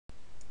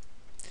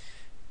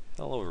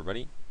Hello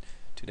everybody.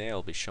 Today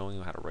I'll be showing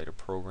you how to write a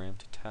program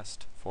to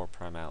test for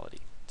primality,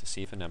 to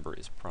see if a number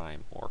is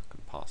prime or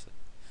composite.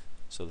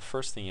 So the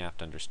first thing you have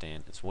to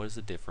understand is what is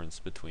the difference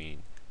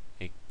between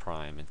a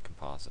prime and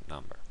composite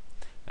number.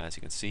 As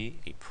you can see,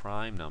 a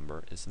prime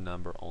number is a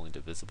number only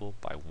divisible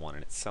by 1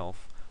 in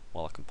itself,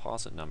 while a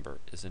composite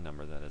number is a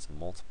number that is a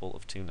multiple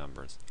of two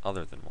numbers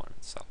other than 1 in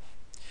itself.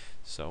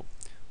 So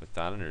with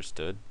that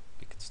understood,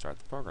 we can start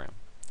the program.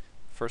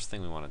 First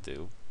thing we want to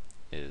do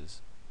is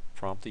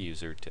prompt the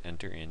user to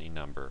enter in a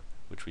number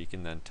which we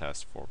can then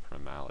test for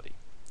primality.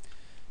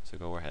 So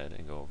go ahead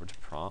and go over to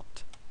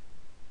prompt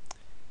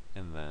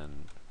and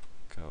then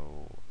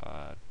go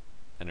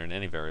enter in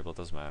any variable, it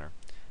doesn't matter.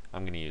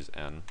 I'm going to use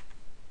n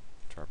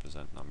to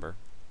represent number,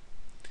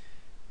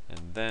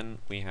 and then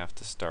we have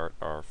to start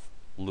our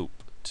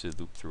loop to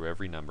loop through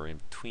every number in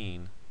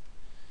between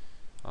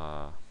 2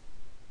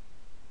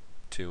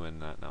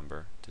 and that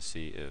number to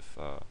see if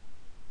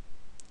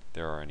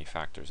there are any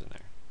factors in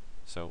there.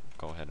 So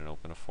go ahead and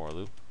open a for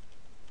loop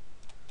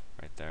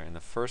right there, and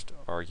the first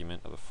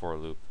argument of the for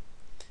loop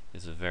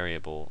is a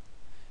variable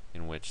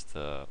in which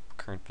the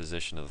current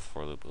position of the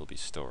for loop will be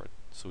stored.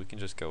 So we can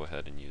just go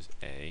ahead and use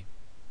a,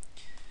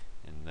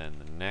 and then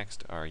the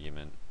next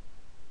argument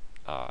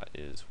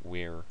is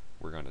where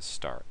we're going to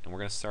start, and we're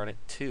going to start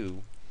at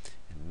 2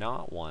 and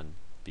not 1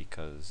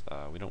 because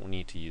we don't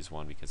need to use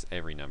 1 because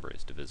every number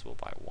is divisible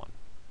by 1.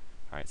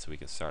 Alright, so we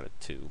can start at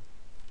 2,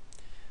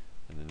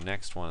 and the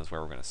next one is where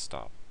we're going to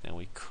stop. Now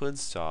we could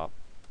stop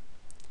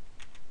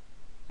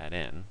at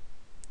n,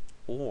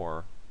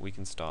 or we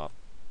can stop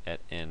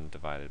at n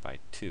divided by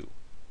 2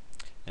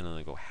 and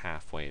only go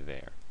halfway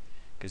there.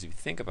 Because if you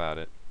think about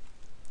it,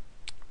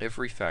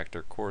 every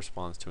factor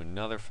corresponds to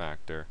another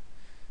factor,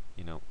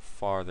 you know,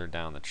 farther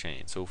down the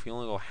chain. So if we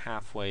only go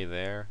halfway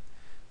there,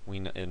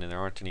 and there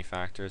aren't any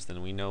factors,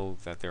 then we know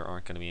that there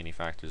aren't going to be any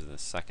factors in the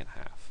second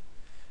half.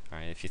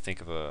 Alright, if you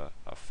think of a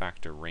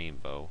factor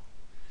rainbow,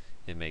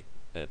 it might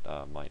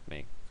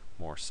make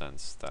more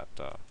sense that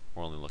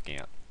we're only looking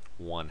at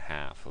one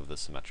half of the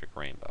symmetric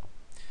rainbow.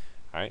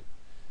 Alright,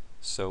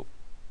 so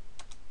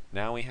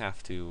now we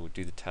have to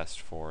do the test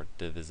for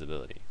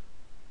divisibility.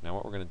 Now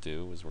what we're going to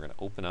do is we're going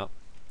to open up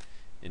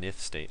an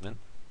if statement,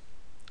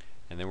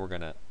 and then we're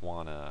going to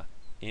want to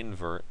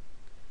invert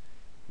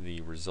the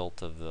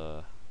result of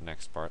the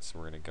next part. So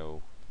we're going to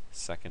go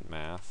second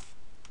math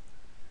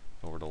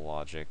over to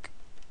logic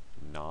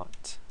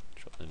not,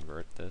 which will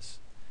invert this,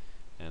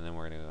 and then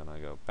we're going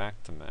to go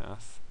back to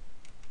math,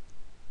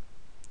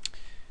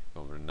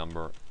 go over to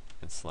number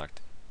and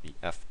select the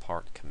f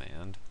part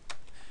command,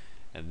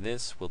 and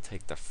this will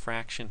take the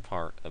fraction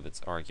part of its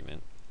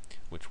argument,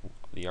 which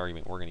the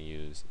argument we're going to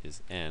use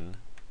is n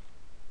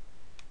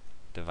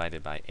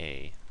divided by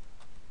a.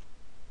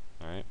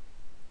 Alright,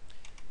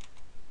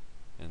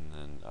 and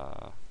then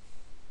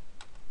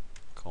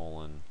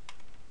colon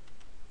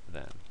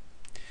then.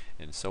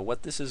 And so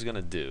what this is going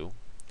to do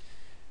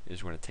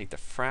is we're going to take the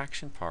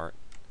fraction part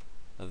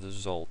of the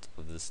result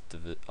of this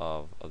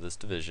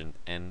division,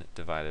 n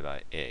divided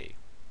by a,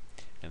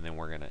 and then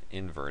we're going to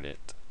invert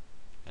it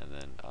and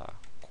then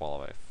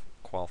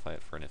qualify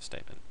it for an if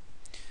statement.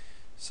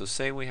 So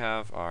say we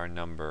have our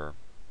number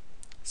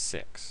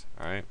 6,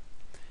 alright,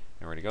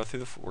 and we're going to go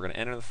through we're going to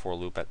enter the for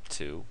loop at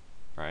 2,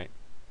 right,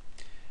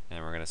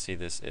 and we're going to see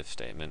this if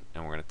statement,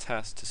 and we're going to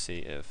test to see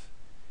if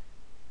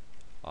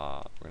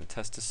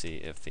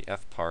the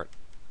f part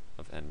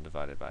of n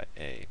divided by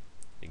a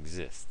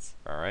exists.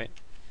 Alright,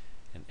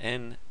 and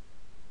n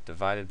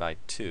divided by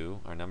 2,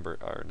 our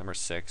number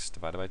 6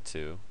 divided by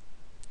 2,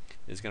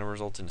 is going to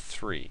result in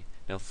 3.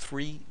 Now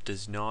 3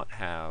 does not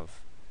have,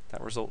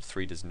 that result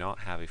 3 does not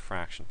have a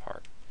fraction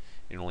part.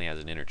 It only has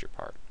an integer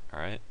part.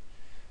 Alright,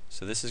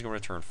 so this is going to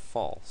return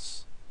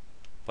false,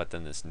 but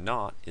then this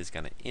not is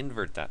going to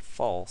invert that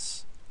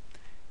false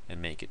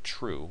and make it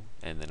true,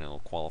 and then it'll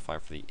qualify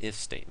for the if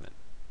statement.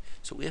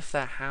 So if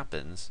that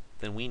happens,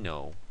 then we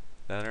know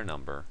that our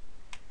number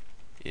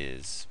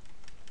is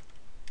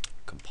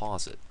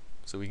composite.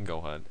 So we can go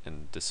ahead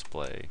and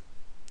display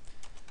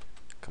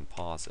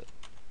composite.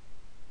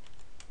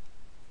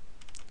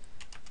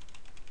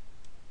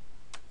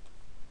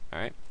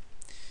 Alright,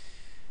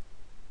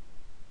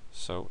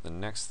 so the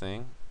next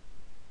thing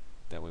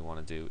that we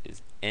want to do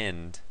is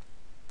end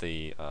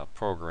the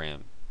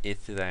program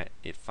if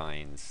it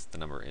finds the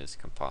number is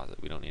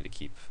composite. We don't need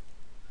to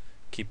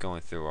keep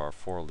going through our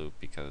for loop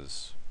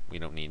because we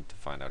don't need to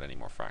find out any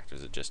more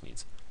factors. It just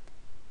needs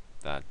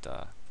that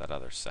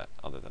other set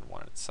other than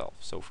 1 itself.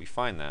 So if we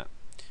find that,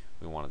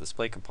 we want to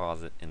display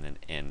composite and then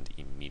end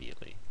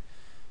immediately.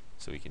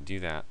 So we can do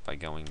that by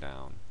going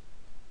down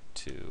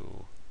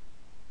to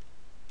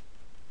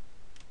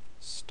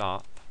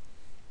stop,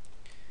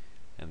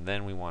 and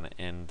then we want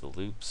to end the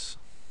loops,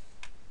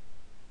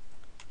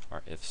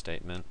 our if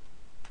statement,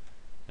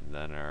 and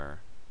then our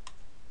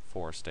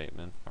for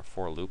statement, our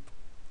for loop.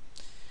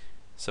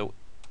 So,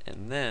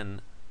 and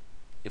then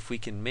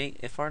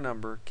if our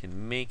number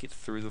can make it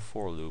through the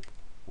for loop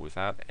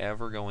without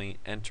ever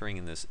entering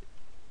in this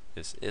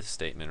if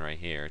statement right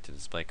here to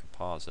display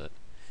composite,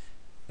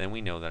 then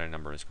we know that our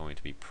number is going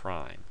to be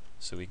prime.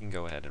 So we can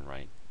go ahead and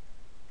write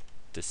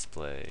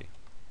display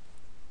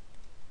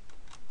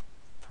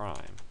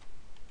prime.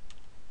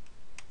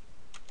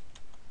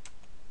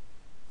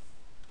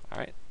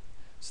 Alright,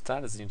 so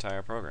that is the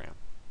entire program.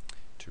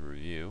 To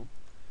review,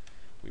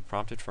 we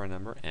prompted for a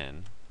number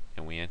n,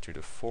 and we entered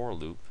a for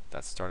loop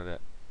that started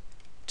at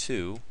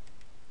 2,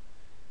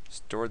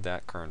 stored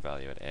that current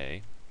value at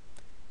a,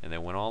 and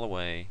then went all the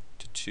way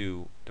to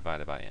 2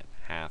 divided by n,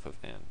 half of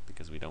n,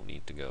 because we don't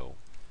need to go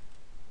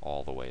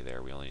all the way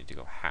there. We only need to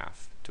go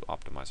half to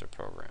optimize our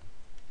program.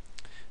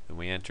 Then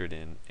we entered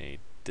in a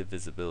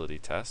divisibility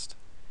test,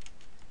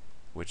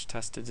 which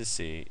tested to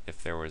see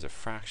if there was a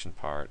fraction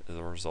part as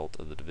a result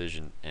of the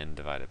division n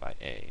divided by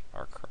a,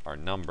 our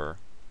number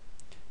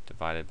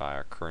divided by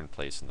our current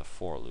place in the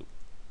for loop.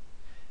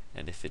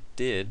 And if it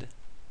did,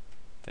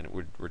 then it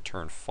would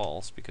return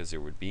false because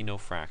there would be no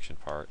fraction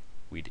part.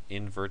 We'd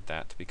invert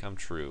that to become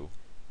true,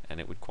 and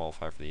it would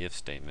qualify for the if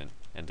statement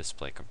and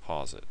display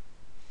composite.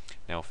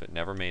 Now if it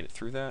never made it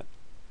through that,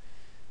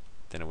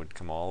 then it would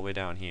come all the way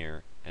down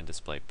here and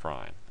display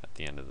prime at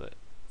the end of the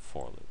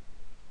for loop.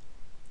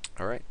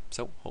 Alright,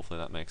 so hopefully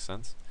that makes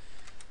sense.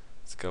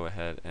 Let's go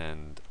ahead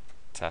and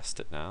test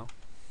it now.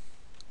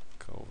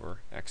 Go over,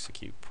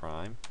 execute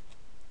prime,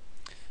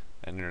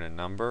 enter in a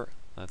number.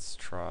 Let's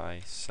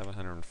try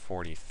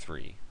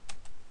 743,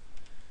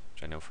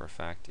 which I know for a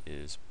fact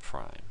is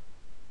prime.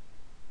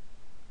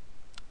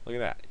 Look at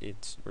that,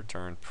 it's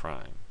returned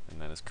prime,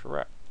 and that is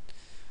correct.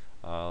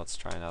 Let's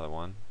try another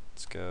one.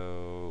 Let's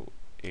go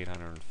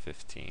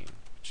 815,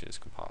 which is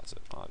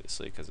composite,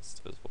 obviously, because it's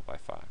divisible by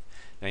 5.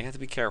 Now you have to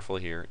be careful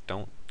here.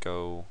 Don't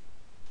go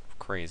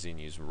crazy and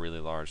use really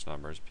large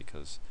numbers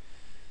because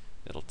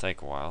it'll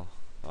take a while.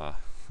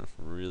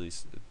 Really,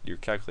 your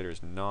calculator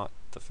is not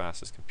the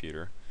fastest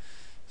computer,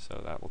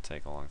 so that will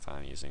take a long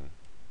time using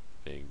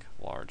big,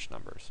 large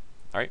numbers.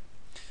 Alright,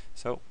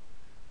 so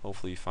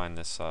hopefully you find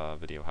this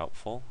video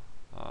helpful.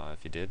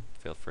 If you did,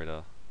 feel free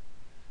to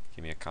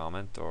give me a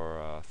comment or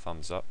a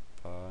thumbs up,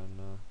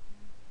 and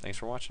thanks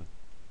for watching.